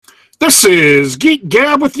This is Geek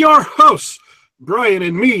Gab with your hosts, Brian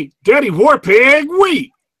and me, Daddy Warpig.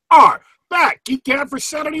 We are back. Geek Gab for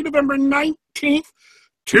Saturday, November 19th,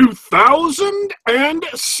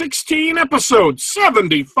 2016, episode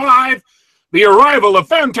 75, The Arrival of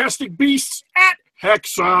Fantastic Beasts at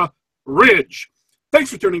Hexa Ridge. Thanks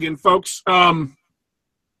for tuning in, folks.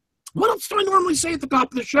 What else do I normally say at the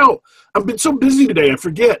top of the show? I've been so busy today, I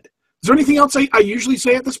forget. Is there anything else I usually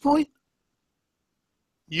say at this point?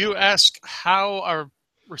 You ask how our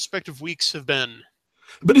respective weeks have been.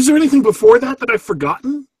 But is there anything before that I've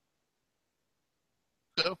forgotten?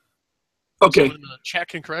 So, okay. Someone in the chat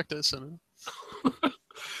can correct us.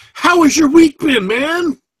 How has your week been,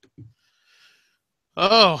 man?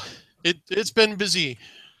 Oh, it's been busy.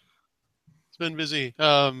 It's been busy.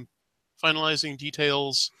 Finalizing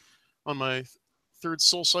details on my third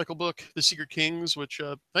Soul Cycle book, The Secret Kings, which,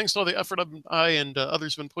 thanks to all the effort I and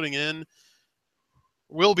others have been putting in,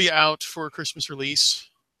 will be out for Christmas release.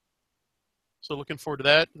 So looking forward to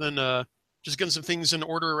that. Then just getting some things in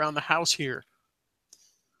order around the house here.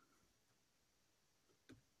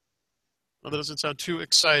 Well, that doesn't sound too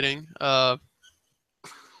exciting. But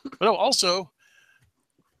also,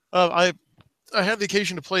 I had the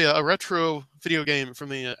occasion to play a retro video game from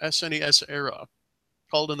the SNES era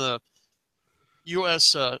called in the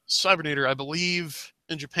US Cybernator. I believe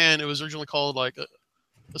in Japan it was originally called like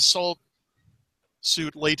Assault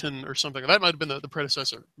Suit Layton or something. That might have been the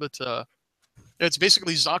predecessor. But it's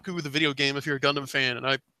basically Zaku the video game if you're a Gundam fan, and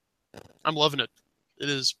I'm loving it. It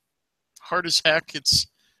is hard as heck. It's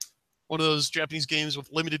one of those Japanese games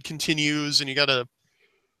with limited continues, and you got to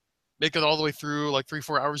make it all the way through, like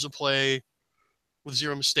 3-4 hours of play with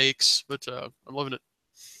zero mistakes. But I'm loving it.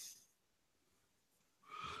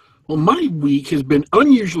 Well, my week has been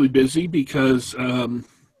unusually busy because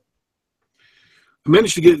I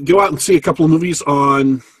managed to go out and see a couple of movies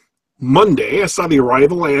on Monday. I saw The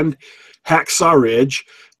Arrival and Hacksaw Ridge.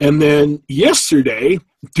 And then yesterday,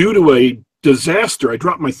 due to a disaster, I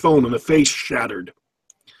dropped my phone and the face shattered.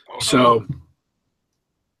 Oh, no. So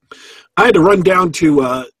I had to run down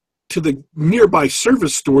to the nearby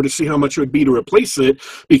service store to see how much it would be to replace it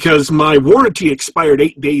because my warranty expired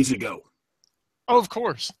 8 days ago. Oh, of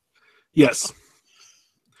course. Yes.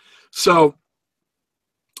 So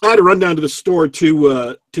I had to run down to the store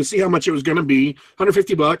to see how much it was going to be,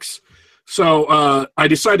 $150. So I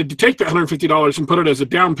decided to take that $150 and put it as a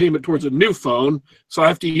down payment towards a new phone. So I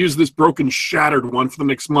have to use this broken, shattered one for the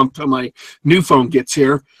next month till my new phone gets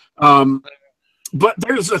here. But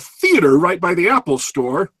there's a theater right by the Apple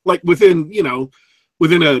store, like within a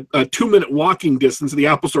 2-minute walking distance of the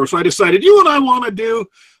Apple store. So I decided, you know what I want to do?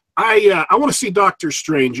 I want to see Doctor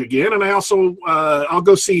Strange again, and I also I'll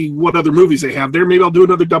go see what other movies they have there. Maybe I'll do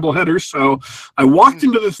another doubleheader. So I walked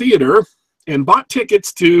into the theater and bought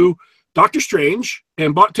tickets to Doctor Strange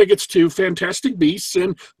and bought tickets to Fantastic Beasts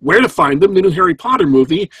and Where to Find Them, the new Harry Potter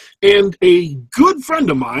movie. And a good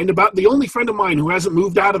friend of mine, about the only friend of mine who hasn't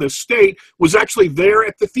moved out of the state, was actually there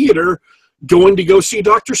at the theater going to go see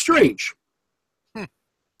Doctor Strange.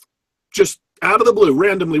 Just out of the blue,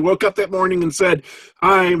 randomly woke up that morning and said,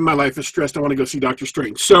 my life is stressed, I want to go see Doctor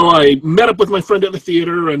Strange. So I met up with my friend at the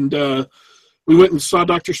theater, and we went and saw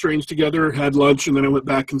Doctor Strange together, had lunch, and then I went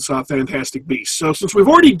back and saw Fantastic Beasts. So since we've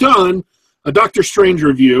already done a Doctor Strange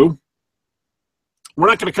review, we're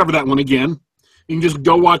not going to cover that one again. You can just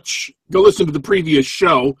go listen to the previous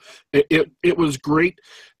show. It was great.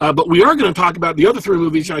 But we are going to talk about the other 3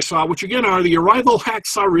 movies I saw, which again are The Arrival,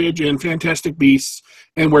 Hacksaw Ridge, and Fantastic Beasts,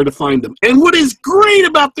 and Where to Find Them. And what is great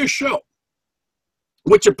about this show,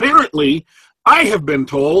 which apparently I have been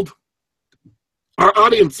told our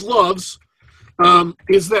audience loves,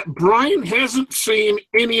 is that Brian hasn't seen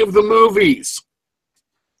any of the movies.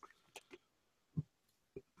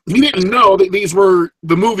 He didn't know that these were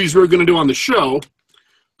the movies we were going to do on the show,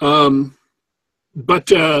 but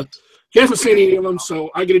he hasn't seen any of them,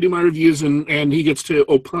 so I get to do my reviews, and he gets to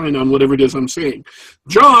opine on whatever it is I'm saying.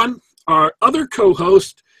 John, our other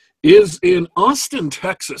co-host, is in Austin,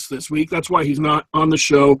 Texas this week. That's why he's not on the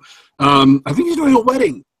show. I think he's doing a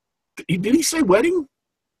wedding. Did he say wedding?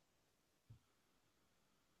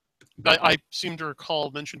 I seem to recall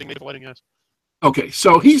mentioning a wedding, yes. Okay,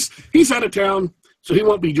 so he's out of town, so he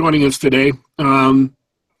won't be joining us today. But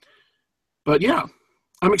yeah,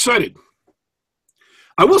 I'm excited.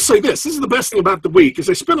 I will say this is the best thing about the week, is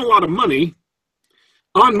I spent a lot of money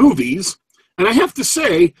on movies, and I have to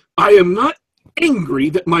say, I am not angry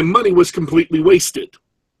that my money was completely wasted.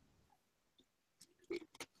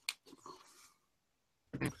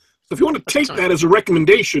 So if you want to take that as a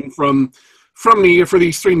recommendation from me for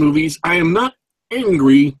these 3 movies, I am not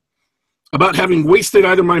angry about having wasted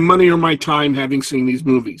either my money or my time having seen these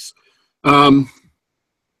movies. Which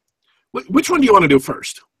one do you want to do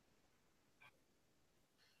first?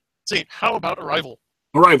 See, how about Arrival?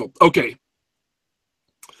 Arrival. Okay.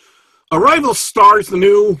 Arrival stars the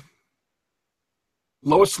new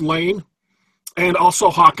Lois Lane and also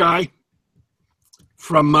Hawkeye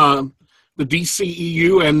from the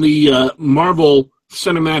DCEU and the Marvel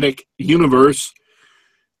Cinematic Universe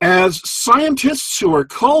as scientists who are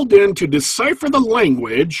called in to decipher the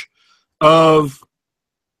language of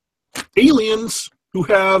aliens who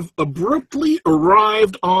have abruptly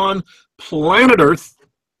arrived on planet Earth.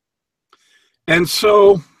 And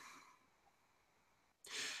so,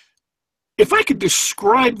 if I could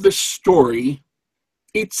describe this story,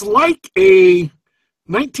 it's like a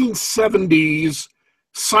 1970s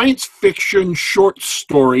science fiction short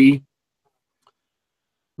story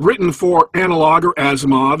written for Analog or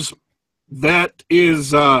Asimov's that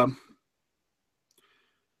is that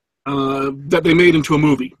they made into a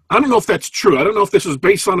movie. I don't know if that's true. I don't know if this is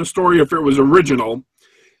based on a story or if it was original,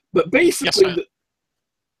 but basically,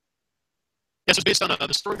 yes, it's based on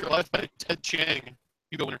The Story of Your Life by Ted Chiang.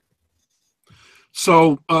 You go, winner.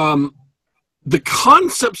 So the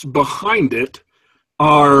concepts behind it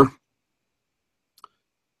are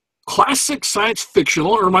classic science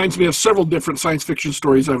fictional. It reminds me of several different science fiction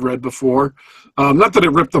stories I've read before. Not that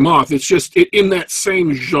it ripped them off. It's just in that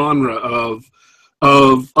same genre of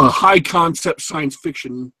a high concept science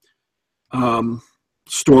fiction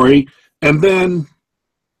story. And then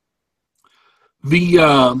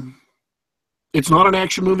it's not an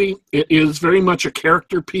action movie. It is very much a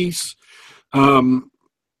character piece.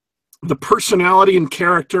 The personality and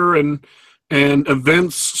character and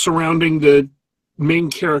events surrounding the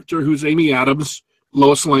main character, who's Amy Adams,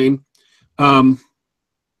 Lois Lane, are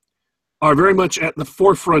very much at the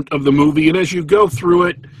forefront of the movie. And as you go through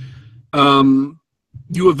it,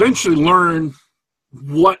 you eventually learn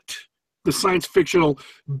what the science fictional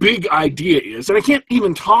big idea is. And I can't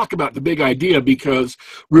even talk about the big idea because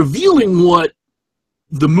revealing what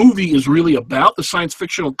the movie is really about, the science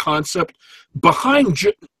fictional concept behind,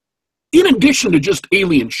 in addition to just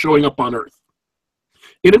aliens showing up on Earth.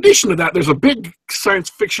 In addition to that, there's a big science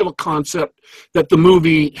fictional concept that the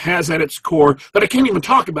movie has at its core that I can't even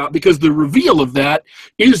talk about because the reveal of that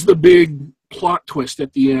is the big plot twist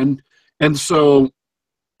at the end. And so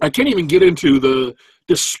I can't even get into the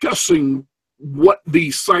discussing what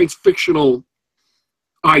the science fictional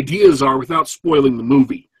ideas are without spoiling the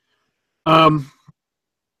movie.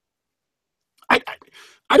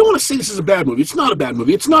 I don't want to say this is a bad movie. It's not a bad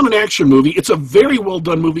movie. It's not an action movie. It's a very well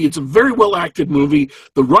done movie. It's a very well acted movie.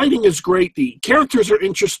 The writing is great. The characters are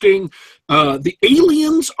interesting. The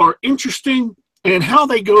aliens are interesting. And how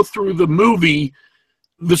they go through the movie,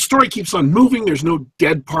 the story keeps on moving. There's no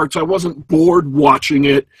dead parts. I wasn't bored watching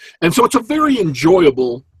it. And so it's a very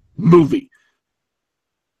enjoyable movie.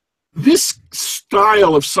 This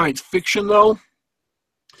style of science fiction, though,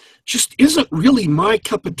 just isn't really my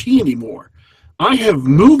cup of tea anymore. I have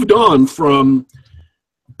moved on from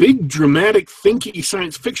big, dramatic, thinky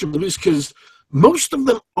science fiction movies because most of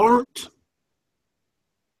them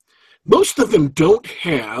don't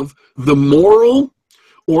have the moral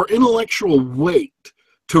or intellectual weight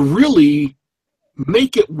to really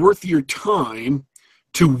make it worth your time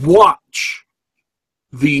to watch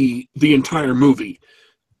the entire movie,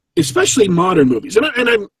 especially modern movies.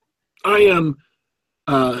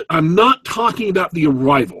 I'm not talking about The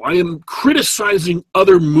Arrival. I am criticizing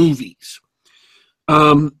other movies.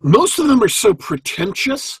 Most of them are so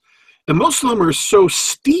pretentious, and most of them are so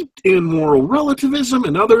steeped in moral relativism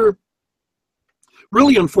and other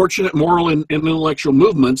really unfortunate moral and intellectual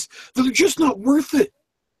movements that are just not worth it.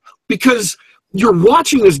 Because you're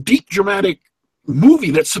watching this deep, dramatic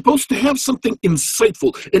movie that's supposed to have something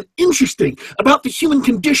insightful and interesting about the human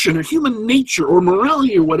condition or human nature or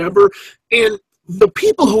morality or whatever, and the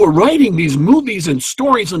people who are writing these movies and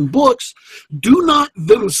stories and books do not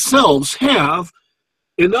themselves have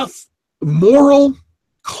enough moral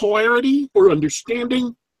clarity or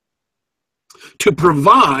understanding to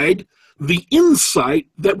provide the insight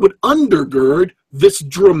that would undergird this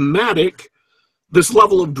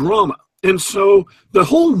level of drama. And so the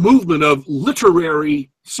whole movement of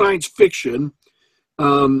literary science fiction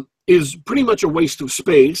is pretty much a waste of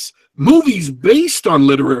space. Movies based on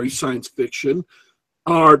literary science fiction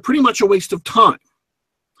are pretty much a waste of time.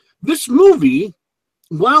 This movie,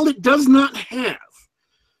 while it does not have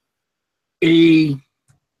it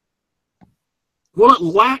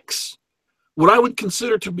lacks what I would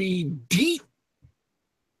consider to be deep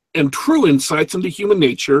and true insights into human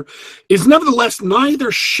nature, is nevertheless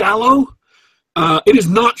neither shallow It is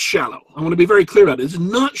not shallow. I want to be very clear about it. It is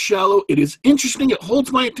not shallow. It is interesting. It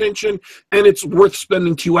holds my attention, and it's worth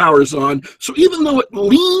spending 2 hours on. So even though it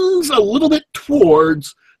leans a little bit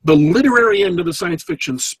towards the literary end of the science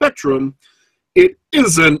fiction spectrum, it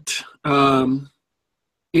isn't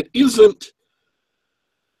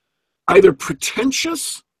either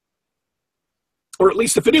pretentious, or at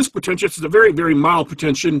least if it is pretentious, it's a very, very mild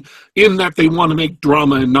pretension in that they want to make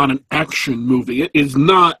drama and not an action movie. It is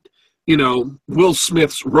not, Will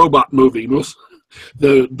Smith's robot movie,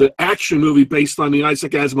 the action movie based on the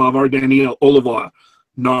Isaac Asimov, R. Daniel Olivaw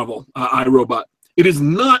novel, I, Robot. It is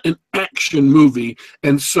not an action movie,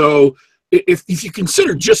 and so if you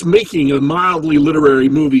consider just making a mildly literary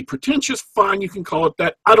movie pretentious, fine, you can call it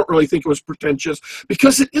that. I don't really think it was pretentious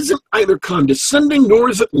because it isn't either condescending nor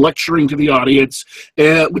is it lecturing to the audience,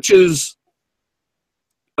 which is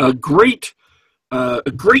a great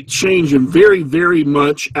change and very, very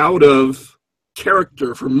much out of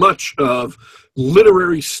character for much of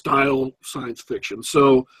literary style science fiction.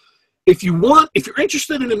 So if you're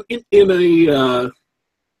interested in a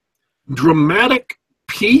dramatic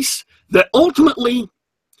piece that ultimately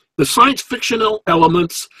the science fictional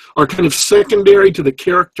elements are kind of secondary to the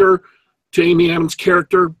character, to Amy Adams'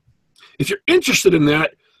 character, if you're interested in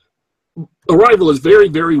that, Arrival is very,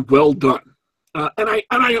 very well done. And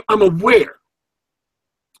I'm aware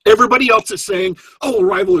everybody else is saying, oh,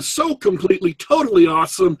 Arrival is so completely, totally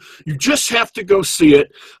awesome. You just have to go see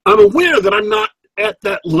it. I'm aware that I'm not at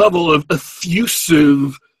that level of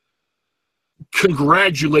effusive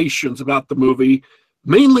congratulations about the movie,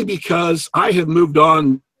 mainly because I have moved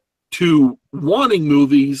on to wanting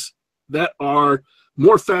movies that are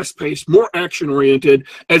more fast-paced, more action-oriented,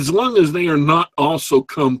 as long as they are not also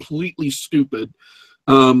completely stupid,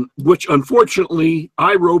 which unfortunately,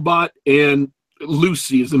 I, Robot and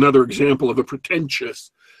Lucy is another example of a pretentious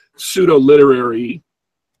pseudo-literary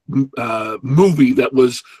movie that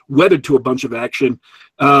was wedded to a bunch of action.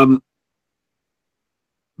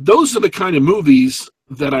 Those are the kind of movies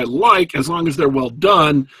that I like, as long as they're well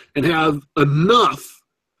done and have enough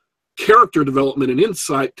character development and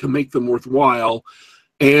insight to make them worthwhile.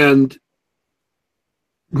 And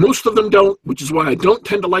most of them don't, which is why I don't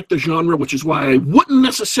tend to like the genre, which is why I wouldn't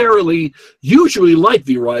necessarily usually like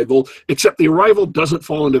The Arrival, except The Arrival doesn't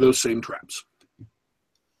fall into those same traps.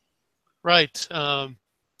 Right. And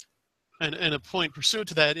a point pursuant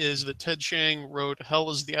to that is that Ted Chiang wrote Hell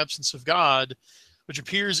is the Absence of God, which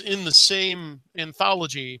appears in the same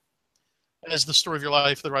anthology as The Story of Your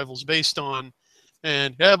Life, The Arrival is based on.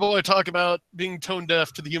 And, yeah, boy, talk about being tone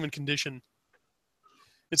deaf to the human condition.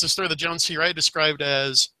 It's a story that John C. Wright described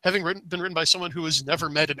as having been written by someone who has never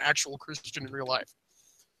met an actual Christian in real life.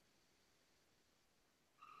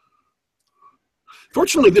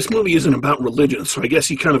 Fortunately, this movie isn't about religion, so I guess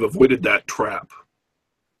he kind of avoided that trap.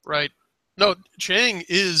 Right. No, Chiang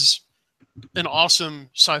is an awesome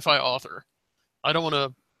sci-fi author. I don't want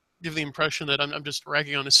to give the impression that I'm just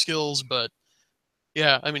ragging on his skills, but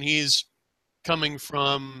yeah, I mean, he's coming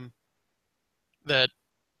from that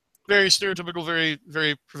very stereotypical, very,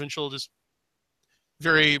 very provincial, just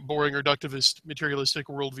very boring, reductivist, materialistic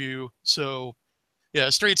worldview. So, yeah,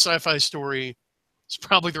 a straight sci-fi story is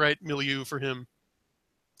probably the right milieu for him.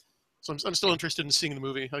 So I'm still interested in seeing the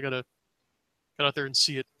movie. I gotta get out there and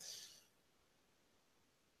see it.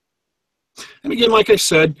 And again, like I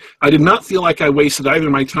said, I did not feel like I wasted either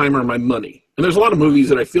my time or my money. And there's a lot of movies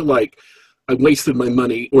that I feel like I wasted my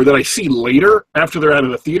money, or that I see later after they're out of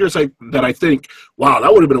the theaters, that I think, wow,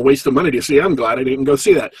 that would have been a waste of money to see. I'm glad I didn't go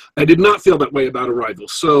see that. I did not feel that way about Arrival.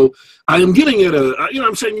 So I am giving it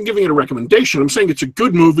I'm giving it a recommendation. I'm saying it's a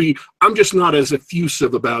good movie. I'm just not as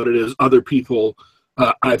effusive about it as other people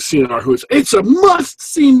I've seen are who it's a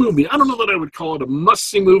must-see movie. I don't know that I would call it a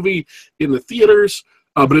must-see movie in the theaters,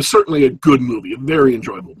 but it's certainly a good movie, a very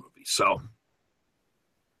enjoyable movie. So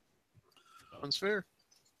sounds fair.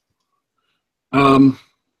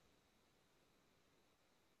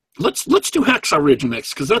 Let's do Hacksaw Ridge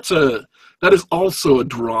next, because that is also a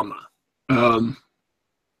drama.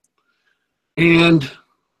 And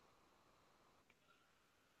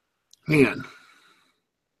man,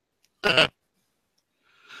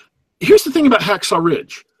 here's the thing about Hacksaw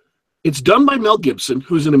Ridge. It's done by Mel Gibson,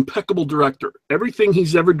 who's an impeccable director. Everything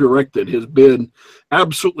he's ever directed has been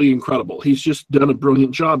absolutely incredible. He's just done a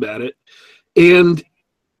brilliant job at it. And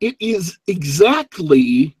it is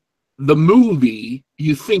exactly the movie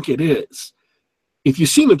you think it is. If you've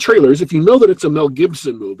seen the trailers, if you know that it's a Mel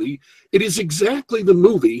Gibson movie, it is exactly the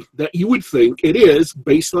movie that you would think it is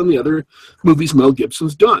based on the other movies Mel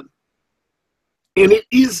Gibson's done. And it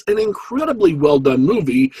is an incredibly well-done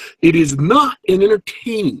movie. It is not an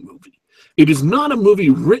entertaining movie. It is not a movie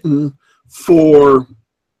written for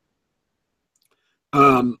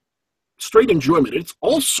straight enjoyment. It's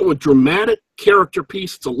also a dramatic character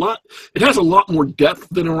piece. It has a lot more depth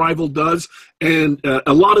than Arrival does, and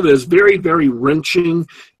a lot of it is very, very wrenching.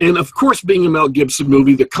 And of course, being a Mel Gibson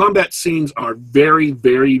movie, the combat scenes are very,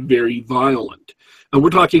 very, very violent. And we're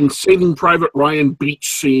talking Saving Private Ryan beach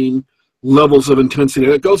scene levels of intensity.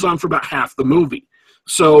 That goes on for about half the movie.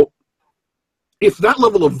 So if that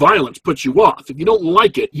level of violence puts you off, if you don't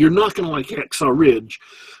like it, you're not going to like Hacksaw Ridge.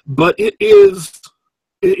 But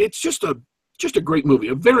it's just a great movie,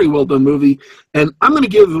 a very well done movie. And I'm going to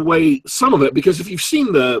give away some of it because if you've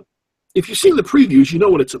seen the previews, you know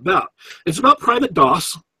what it's about. It's about Private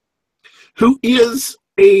Doss, who is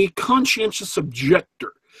a conscientious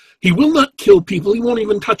objector. He will not kill people. He won't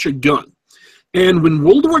even touch a gun. And when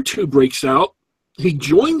World War II breaks out, he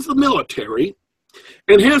joins the military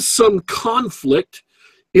and has some conflict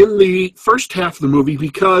in the first half of the movie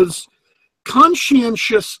because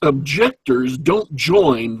conscientious objectors don't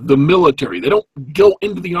join the military. They don't go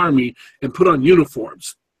into the army and put on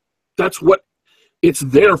uniforms. That's what it's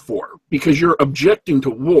there for, because you're objecting to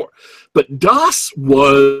war. But Doss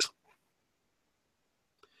was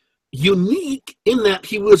unique in that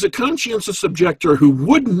he was a conscientious objector who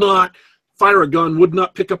would not fire a gun, would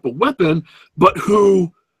not pick up a weapon, but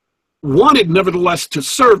who wanted nevertheless to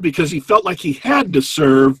serve because he felt like he had to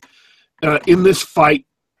serve in this fight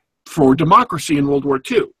for democracy in World War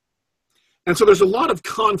II. And so there's a lot of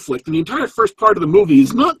conflict, and the entire first part of the movie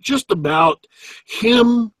is not just about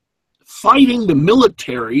him fighting the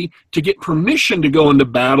military to get permission to go into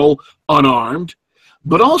battle unarmed,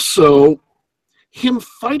 but also him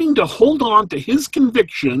fighting to hold on to his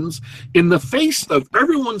convictions in the face of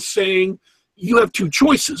everyone saying you have two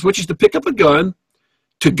choices, which is to pick up a gun,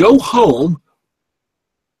 to go home,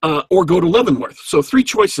 or go to Leavenworth. So 3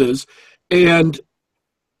 choices, and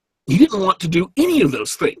he didn't want to do any of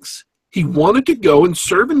those things. He wanted to go and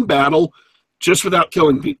serve in battle just without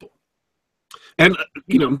killing people. And,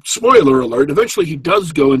 spoiler alert, eventually he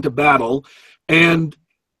does go into battle, and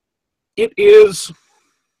it's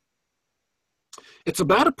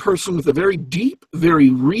about a person with a very deep,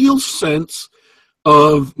 very real sense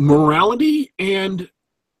of morality and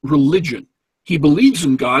religion. He believes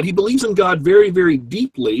in God. He believes in God very, very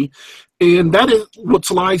deeply, and that is what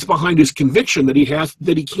lies behind his conviction that he has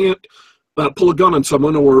that he can't pull a gun on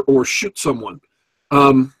someone or shoot someone.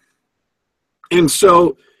 And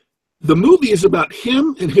so the movie is about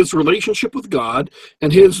him and his relationship with God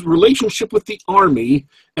and his relationship with the army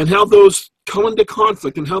and how those come into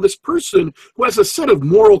conflict and how this person who has a set of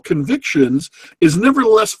moral convictions is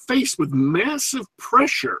nevertheless faced with massive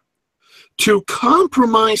pressure to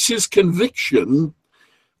compromise his conviction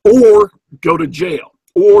or go to jail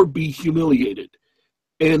or be humiliated.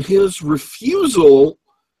 And his refusal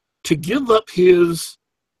to give up his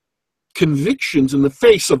convictions in the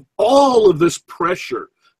face of all of this pressure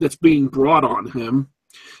that's being brought on him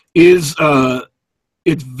is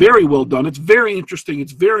it's very well done. It's very interesting.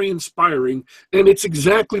 It's very inspiring. And it's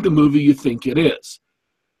exactly the movie you think it is.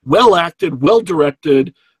 Well acted, well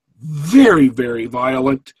directed, very, very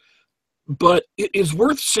violent. But it is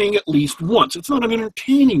worth seeing at least once. It's not an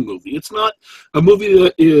entertaining movie. It's not a movie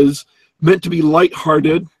that is meant to be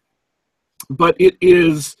lighthearted, but it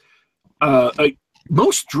is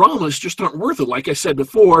most dramas just aren't worth it. Like I said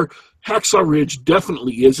before, Hacksaw Ridge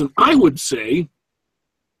definitely is. And I would say,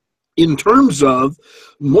 in terms of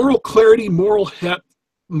moral clarity, moral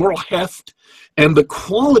heft, and the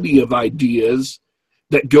quality of ideas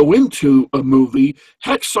that go into a movie,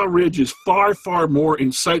 Hacksaw Ridge is far, far more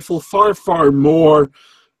insightful, far, far more,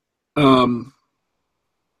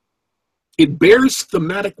 it bears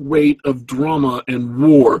thematic weight of drama and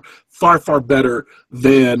war far, far better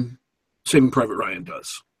than Saving Private Ryan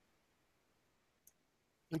does.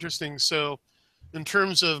 Interesting. So, in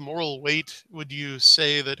terms of moral weight, would you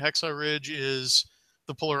say that Hacksaw Ridge is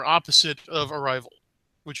the polar opposite of Arrival,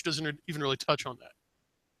 which doesn't even really touch on that?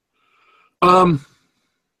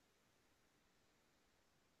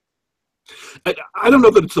 I don't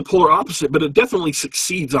know that it's the polar opposite, but it definitely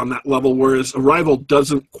succeeds on that level, whereas Arrival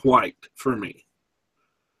doesn't quite for me.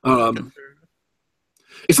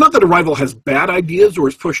 It's not that Arrival has bad ideas or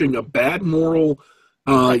is pushing a bad moral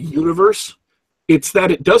universe. It's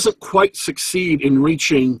that it doesn't quite succeed in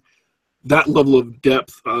reaching that level of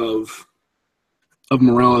depth of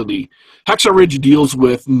morality. Hacksaw Ridge deals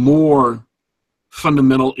with more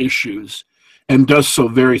fundamental issues and does so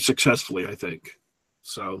very successfully, I think.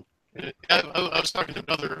 So, I was talking to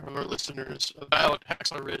another of our listeners about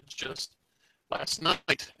Hacksaw Ridge just last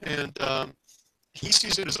night, and he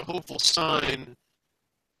sees it as a hopeful sign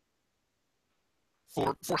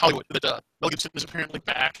for Hollywood that Mel Gibson is apparently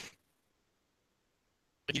back.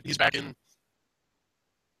 He's back in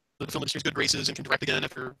the film industry's good graces and can direct again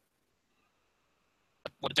after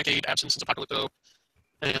a decade absence since Apocalypto.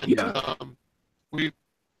 And Yeah. we're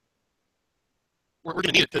going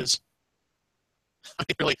to need it because I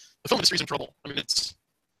think really the film industry is in trouble. I mean, it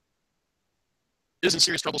is in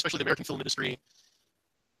serious trouble, especially the American film industry.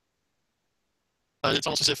 It's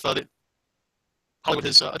almost as if Hollywood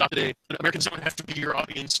has adopted an Americans don't have to be your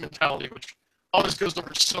audience mentality, which always goes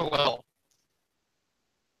over so well.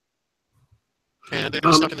 And they've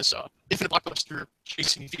been stuck in this infinite blockbuster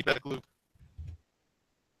chasing feedback loop.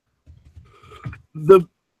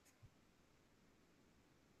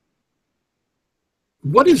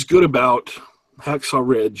 What is good about Hacksaw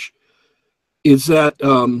Ridge is that,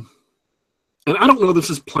 and I don't know if this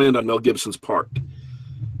is planned on Mel Gibson's part,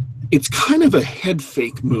 it's kind of a head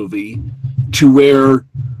fake movie to where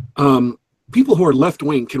people who are left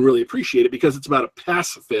wing can really appreciate it because it's about a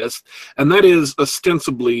pacifist, and that is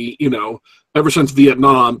ostensibly, ever since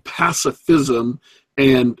Vietnam, pacifism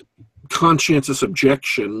and conscientious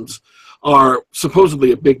objections are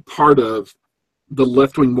supposedly a big part of the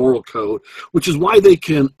left-wing moral code, which is why they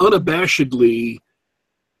can unabashedly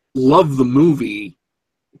love the movie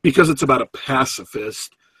because it's about a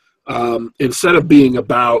pacifist instead of being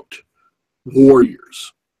about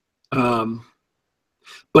warriors.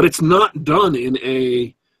 But it's not done in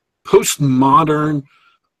a postmodern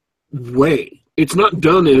way. It's not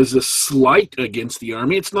done as a slight against the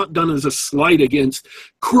Army. It's not done as a slight against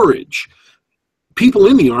courage. People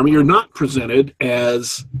in the Army are not presented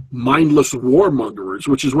as mindless warmongers,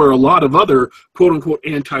 which is where a lot of other quote-unquote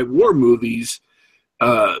anti-war movies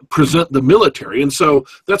present the military. And so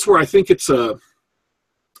that's where I think it's kind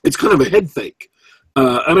of a head fake.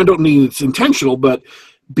 And I don't mean it's intentional, but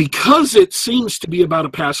because it seems to be about a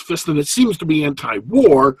pacifist and it seems to be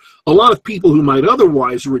anti-war, a lot of people who might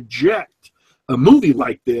otherwise reject a movie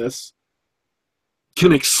like this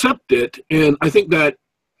can accept it. And I think that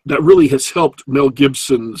really has helped Mel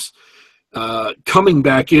Gibson's coming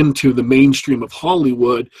back into the mainstream of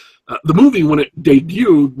Hollywood. The movie, when it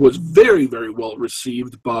debuted, was very, very well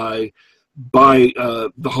received by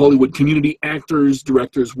the Hollywood community, actors,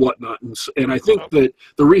 directors, whatnot. And I think that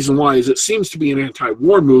the reason why is it seems to be an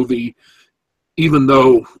anti-war movie, even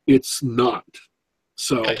though it's not.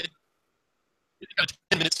 So it got a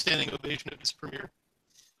 10-minute standing ovation at its premiere.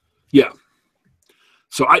 Yeah.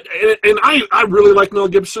 So I really like Mel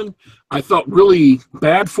Gibson. I felt really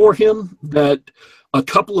bad for him that a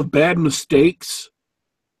couple of bad mistakes,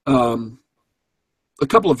 a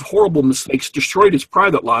couple of horrible mistakes destroyed his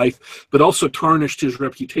private life, but also tarnished his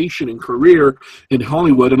reputation and career in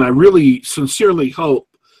Hollywood. And I really sincerely hope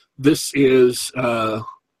this is, and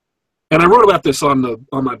I wrote about this on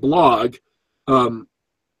my blog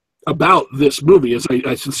about this movie, as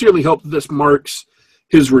I sincerely hope this marks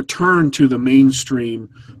his return to the mainstream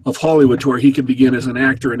of Hollywood, to where he can begin as an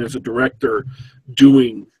actor and as a director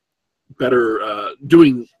doing better,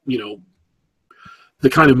 the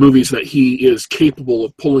kind of movies that he is capable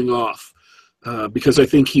of pulling off. Because I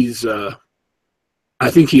think he is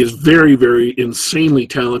very, very insanely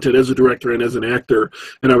talented as a director and as an actor.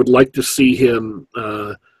 And I would like to see him,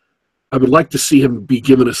 be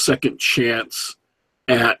given a second chance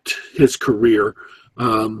at his career.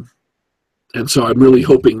 And so I'm really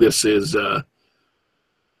hoping this is, that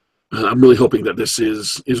this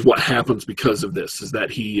is what happens because of this, is that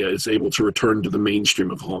he is able to return to the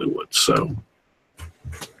mainstream of Hollywood. So,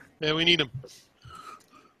 yeah, we need him.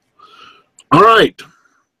 All right.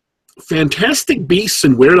 Fantastic Beasts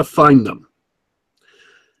and Where to Find Them.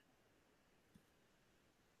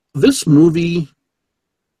 This movie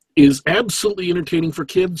is absolutely entertaining for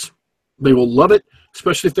kids. They will love it,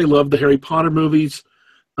 especially if they love the Harry Potter movies.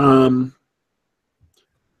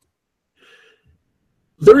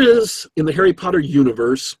 There is, in the Harry Potter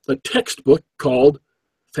universe, a textbook called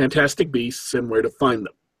Fantastic Beasts and Where to Find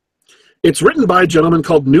Them. It's written by a gentleman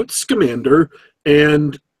called Newt Scamander,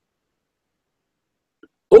 and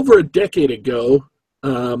over a decade ago,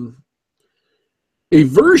 a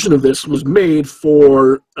version of this was made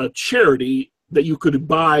for a charity that you could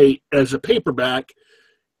buy as a paperback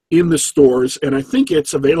in the stores, and I think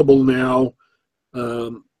it's available now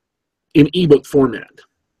in ebook format,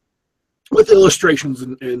 with illustrations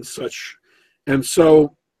and such. And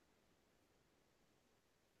so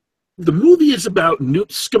the movie is about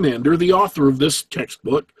Newt Scamander, the author of this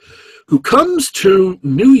textbook, who comes to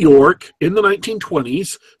New York in the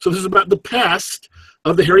 1920s. So this is about the past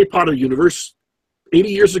of the Harry Potter universe, 80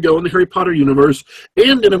 years ago in the Harry Potter universe,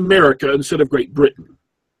 and in America instead of Great Britain.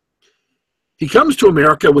 he comes to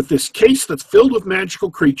America with this case that's filled with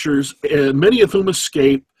magical creatures, and many of whom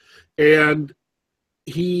escape, and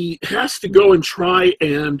he has to go and try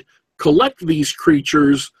and collect these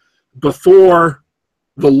creatures before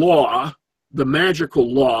the law, the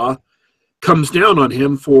magical law, comes down on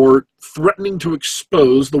him for threatening to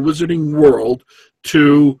expose the wizarding world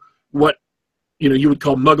to what you would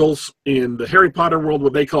call muggles in the Harry Potter world,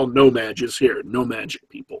 what they call no-mages here, no-magic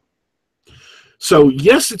people. So,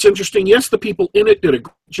 yes, it's interesting. Yes, the people in it did a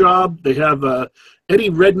great job. They have Eddie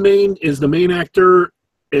Redmayne is the main actor,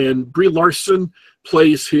 and Brie Larson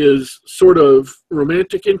plays his sort of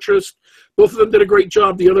romantic interest. Both of them did a great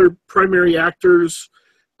job. The other primary actors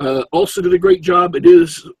also did a great job. It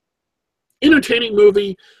is an entertaining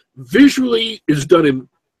movie. Visually is done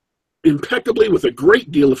impeccably with a great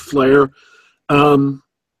deal of flair.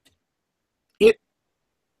 It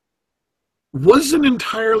wasn't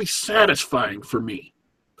entirely satisfying for me.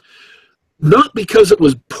 Not because it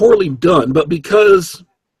was poorly done, but because,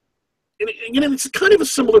 and again, it's kind of a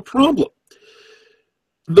similar problem.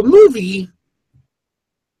 The movie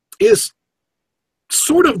is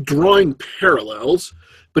sort of drawing parallels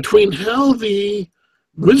between how the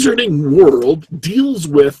wizarding world deals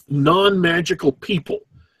with non-magical people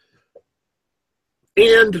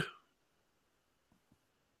and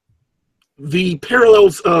the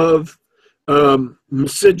parallels of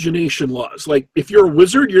miscegenation laws. Like, if you're a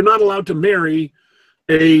wizard, you're not allowed to marry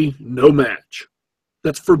a no-mage.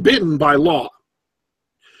 That's forbidden by law.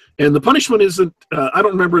 And the punishment isn't, I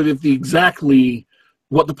don't remember if exactly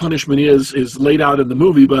what the punishment is laid out in the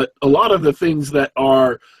movie, but a lot of the things that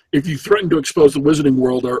are, if you threaten to expose the wizarding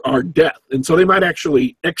world, are death. And so they might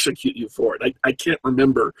actually execute you for it. I can't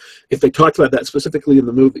remember if they talked about that specifically in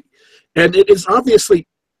the movie. And it is obviously,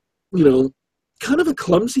 kind of a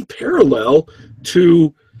clumsy parallel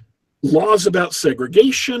to laws about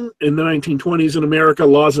segregation in the 1920s in America,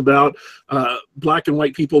 laws about black and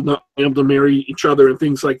white people not being able to marry each other and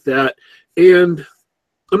things like that. And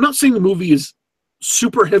I'm not saying the movie is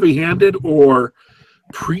super heavy-handed or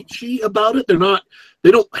preachy about it. They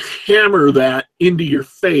don't hammer that into your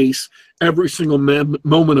face every single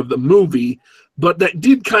moment of the movie, but that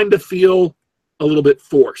did kind of feel a little bit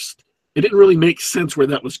forced. It didn't really make sense where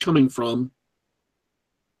that was coming from,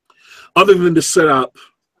 other than to set up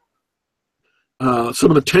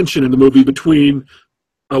some of the tension in the movie between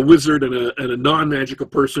a wizard and a non-magical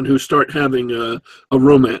person who start having a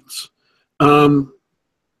romance.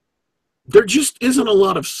 There just isn't a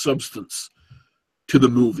lot of substance to the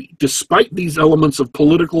movie, despite these elements of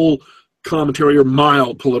political commentary or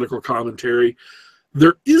mild political commentary.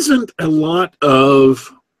 There isn't a lot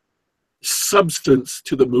of substance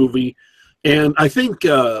to the movie, and I think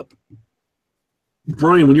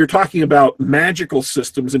Brian, when you're talking about magical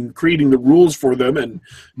systems and creating the rules for them and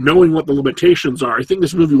knowing what the limitations are, I think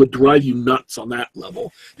this movie would drive you nuts on that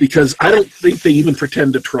level, because I don't think they even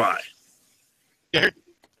pretend to try. Yeah,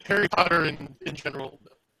 Harry Potter in general,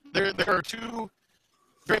 there are two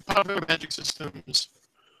very popular magic systems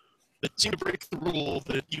that seem to break the rule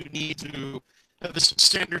that you need to have this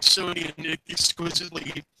standard Sonian,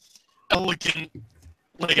 exquisitely elegant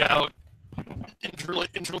layout,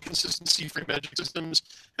 internal consistency for magic systems,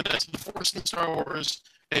 and that's the Force in Star Wars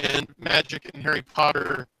and magic in Harry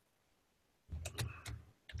Potter.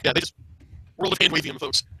 Yeah, they just World of Handwavium,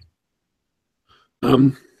 folks.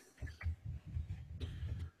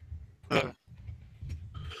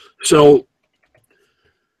 So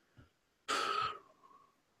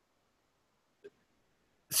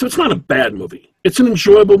it's not a bad movie. It's an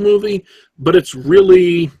enjoyable movie, but it's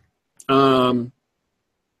really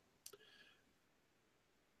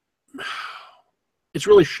it's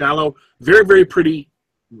really shallow, very, very pretty,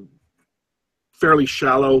 fairly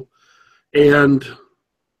shallow, and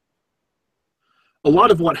a lot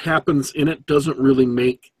of what happens in it doesn't really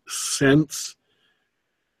make sense.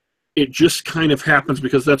 It just kind of happens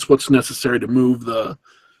because that's what's necessary to move the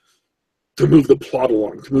plot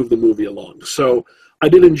along, to move the movie along. So I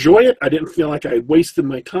did enjoy it. I didn't feel like I wasted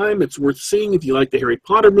my time. It's worth seeing if you like the Harry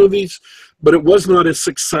Potter movies, but it was not as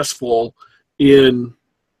successful in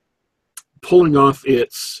pulling off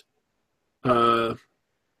its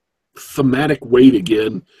thematic weight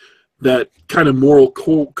again, that kind of moral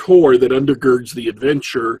core that undergirds the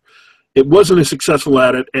adventure. It wasn't as successful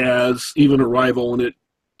at it as even Arrival, and it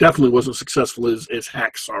definitely wasn't successful as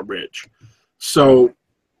Hacksaw Ridge. So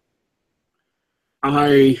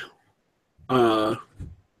I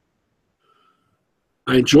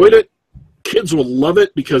enjoyed it. Kids will love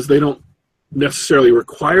it because they don't necessarily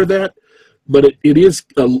require that, but it is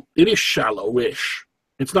shallow-ish.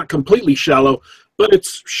 It's not completely shallow, but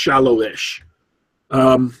it's shallow-ish.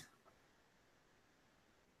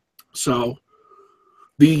 So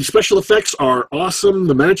the special effects are awesome.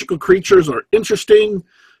 The magical creatures are interesting.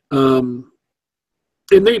 And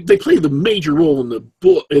they play the major role in the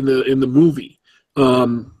book, in the movie.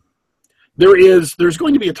 There's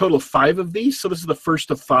going to be a total of 5 of these, so this is the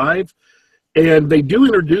first of 5. And they do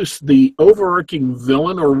introduce the overarching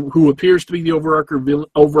villain, or who appears to be the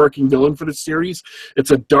overarching villain for the series.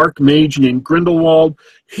 It's a dark mage named Grindelwald.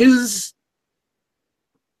 His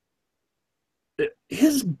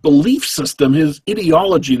belief system, his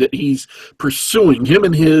ideology that he's pursuing, him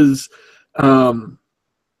and his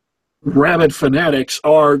rabid fanatics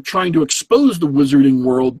are trying to expose the wizarding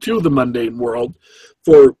world to the mundane world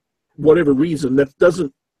for whatever reason it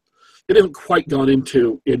isn't quite gone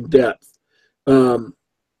into in depth.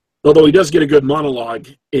 Although he does get a good monologue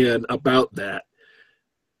about that.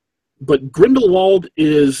 But Grindelwald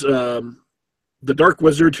is the dark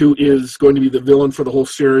wizard who is going to be the villain for the whole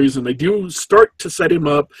series, and they do start to set him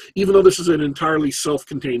up, even though this is an entirely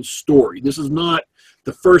self-contained story. This is not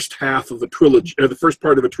the first half of a trilogy, or the first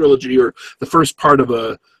part of a trilogy, or the first part of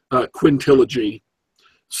a quintilogy.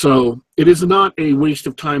 So it is not a waste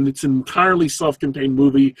of time. It's an entirely self-contained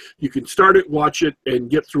movie. You can start it, watch it, and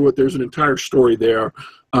get through it. There's an entire story there,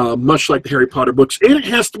 much like the Harry Potter books. And it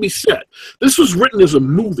has to be said, this was written as a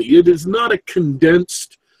movie. It is not a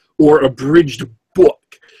condensed or abridged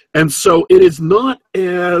book. And so it is not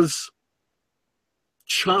as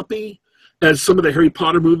choppy as some of the Harry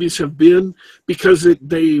Potter movies have been, because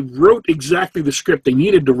they wrote exactly the script they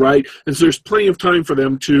needed to write, and so there's plenty of time for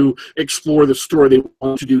them to explore the story they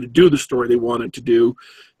wanted to do the story they wanted to do.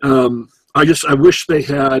 I wish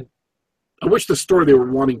the story they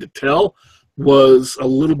were wanting to tell was a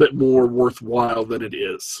little bit more worthwhile than it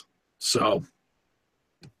is. So,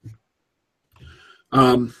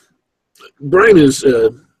 Brian is,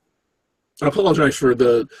 I apologize for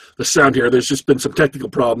the sound here. There's just been some technical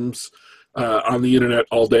problems on the internet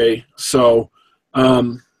all day. So,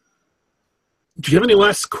 do you have any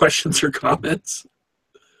last questions or comments?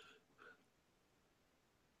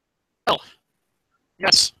 Well,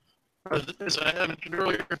 yes. As I mentioned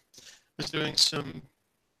earlier, I was doing some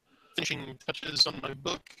finishing touches on my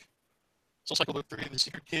book, Soul Cycle Book 3, The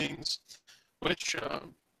Secret Kings, which,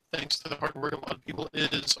 thanks to the hard work of a lot of people,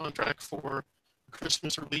 is on track for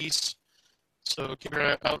Christmas release. So keep your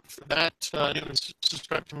eye out for that. Anyone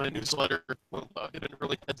subscribe to my newsletter will get an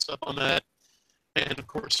early heads up on that. And of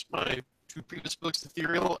course, my 2 previous books,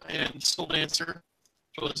 Ethereal and Soul Dancer,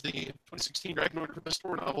 as well as the 2016 Dragon Order Best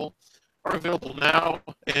War novel, are available now.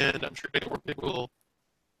 And I'm sure Data Warpig will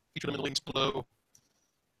feature them in the links below.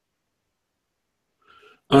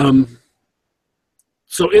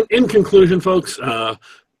 So in conclusion, folks, 3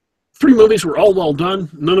 movies were all well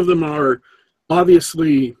done. None of them are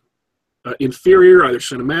obviously inferior, either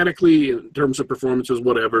cinematically, in terms of performances,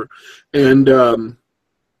 whatever, and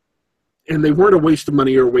they weren't a waste of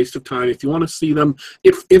money or a waste of time. If you want to see them,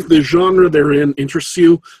 if the genre they're in interests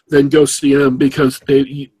you, then go see them, because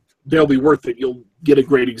they'll be worth it. You'll get a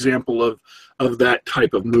great example of that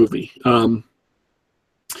type of movie. All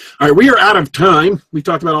right, we are out of time. We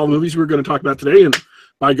talked about all the movies we were going to talk about today, and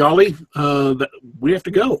by golly, we have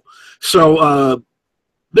to go. So,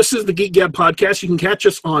 this is the Geek Gab podcast. You can catch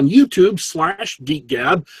us on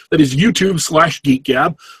YouTube/GeekGab. That is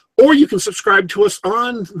YouTube/GeekGab. Or you can subscribe to us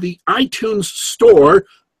on the iTunes store.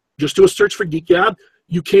 Just do a search for Geek Gab.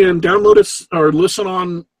 You can download us or listen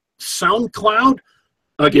on SoundCloud,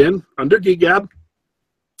 again, under Geek Gab.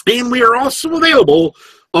 And we are also available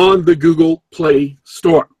on the Google Play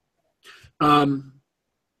Store.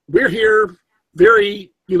 We're here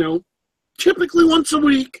very, typically once a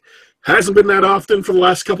week. Hasn't been that often for the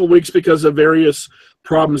last couple of weeks because of various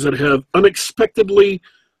problems that have unexpectedly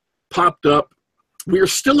popped up. We are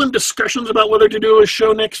still in discussions about whether to do a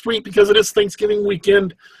show next week because it is Thanksgiving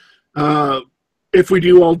weekend. If we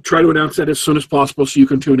do, I'll try to announce that as soon as possible so you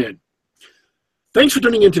can tune in. Thanks for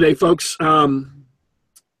tuning in today, folks.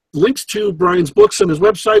 Links to Brian's books and his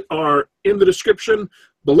website are in the description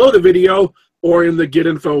below the video or in the Get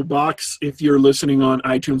Info box if you're listening on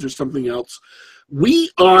iTunes or something else.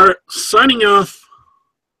 We are signing off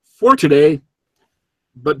for today,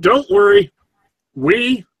 but don't worry,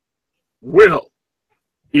 we will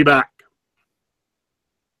be back.